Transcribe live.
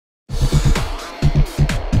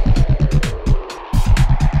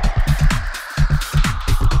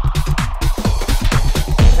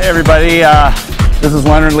everybody. This is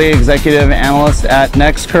Leonard Lee, Executive Analyst at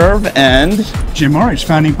neXt Curve, and Jim Morrish,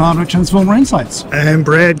 founding partner at Transforma Insights. I'm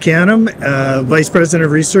Brad Canham, Vice President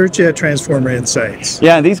of Research at Transforma Insights.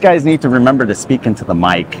 yeah, these guys need to remember to speak into the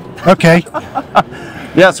mic. Okay.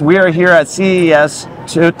 Yes, we are here at CES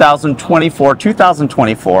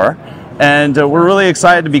 2024, and we're really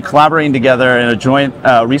excited to be collaborating together in a joint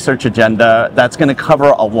research agenda that's going to cover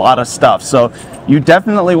a lot of stuff. So you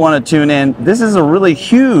definitely want to tune in. This is a really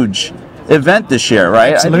huge event this year,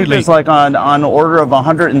 right? Absolutely. I think it's like on order of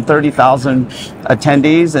 130,000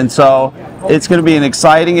 attendees, and so it's going to be an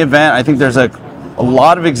exciting event. I think there's a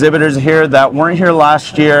lot of exhibitors here that weren't here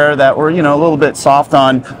last year, that were, you know, a little bit soft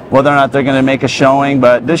on whether or not they're going to make a showing,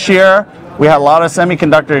 but this year we had a lot of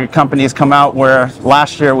semiconductor companies come out, where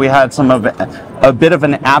last year we had a bit of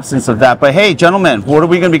an absence of that. But hey, gentlemen, what are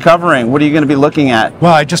we going to be covering? What are you going to be looking at?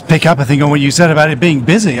 Well, I just pick up, I think, on what you said about it being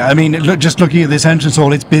busy. I mean, just looking at this entrance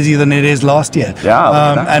hall, it's busier than it is last year.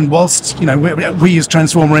 Yeah. And whilst, you know, we use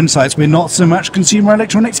Transforma Insights, we're not so much consumer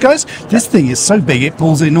electronics guys. This thing is so big, it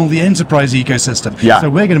pulls in all the enterprise ecosystem. Yeah. So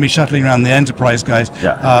we're going to be shuttling around the enterprise guys,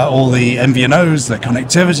 all the MVNOs, the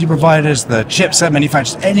connectivity providers, the chipset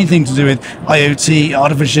manufacturers, anything to do with IoT,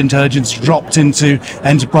 artificial intelligence dropped into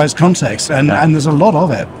enterprise context. And there's a lot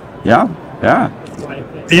of it. Yeah.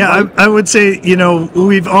 Yeah, I would say, you know,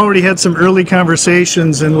 we've already had some early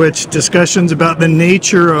conversations in which discussions about the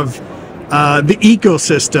nature of the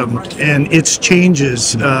ecosystem and its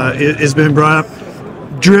changes has been brought up,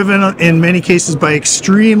 driven in many cases by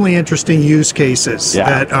extremely interesting use cases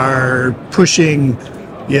that are pushing,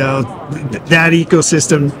 you know, that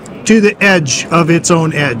ecosystem to the edge of its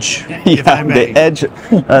own edge, if I may. The edge,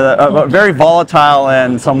 a very volatile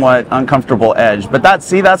and somewhat uncomfortable edge. But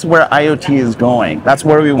that's where IoT is going. That's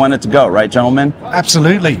where we want it to go, right, gentlemen?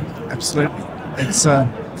 Absolutely. It's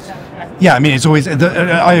yeah, I mean, it's always,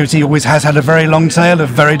 IoT always has had a very long tail of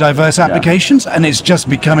very diverse applications, and it's just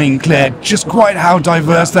becoming clear just quite how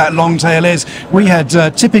diverse that long tail is. We had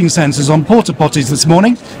tipping sensors on porta potties this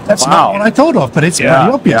morning. That's not what I thought of, but it's pretty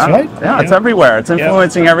obvious, right? Yeah, it's everywhere. It's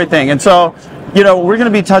influencing everything. And so, you know, we're going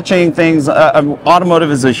to be touching things.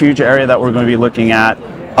 Automotive is a huge area that we're going to be looking at.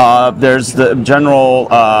 There's the general,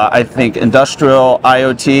 I think, industrial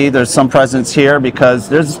IoT. There's some presence here because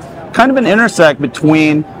there's kind of an intersect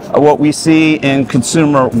between what we see in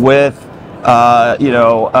consumer with,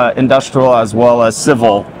 industrial as well as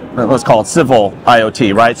civil. Let's call it civil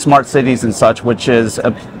IoT, right? Smart cities and such, which is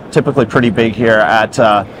typically pretty big here at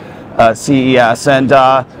CES. And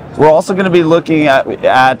we're also going to be looking at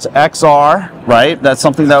XR, right? That's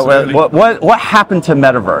something that what happened to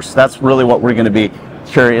metaverse? That's really what we're going to be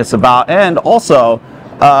curious about. And also,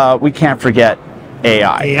 we can't forget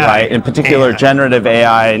AI, right? In particular, generative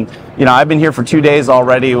AI. And you know, I've been here for 2 days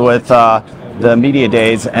already with the media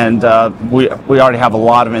days, and we already have a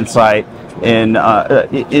lot of insight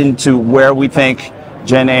into where we think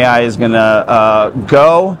Gen AI is going to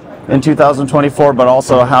go in 2024, but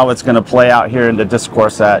also how it's going to play out here in the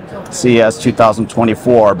discourse at CES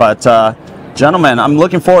 2024. But gentlemen, I'm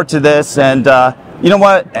looking forward to this, and you know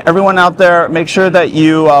what, everyone out there, make sure that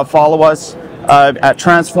you follow us at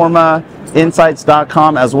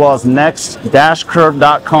transformainsights.com as well as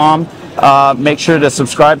next-curve.com. Make sure to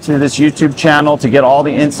subscribe to this YouTube channel to get all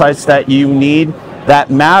the insights that you need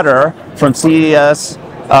that matter from CES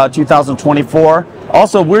 2024.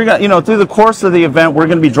 Also, we're going to, you know, through the course of the event, we're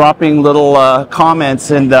going to be dropping little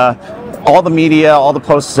comments in all the media, all the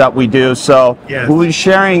posts that we do. So we'll be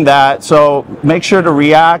sharing that. So make sure to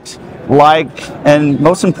react, like, and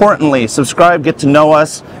most importantly, subscribe, get to know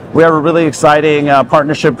us. We have a really exciting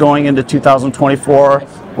partnership going into 2024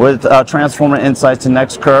 with Transforma Insights and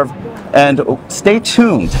neXt Curve. And stay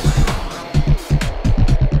tuned.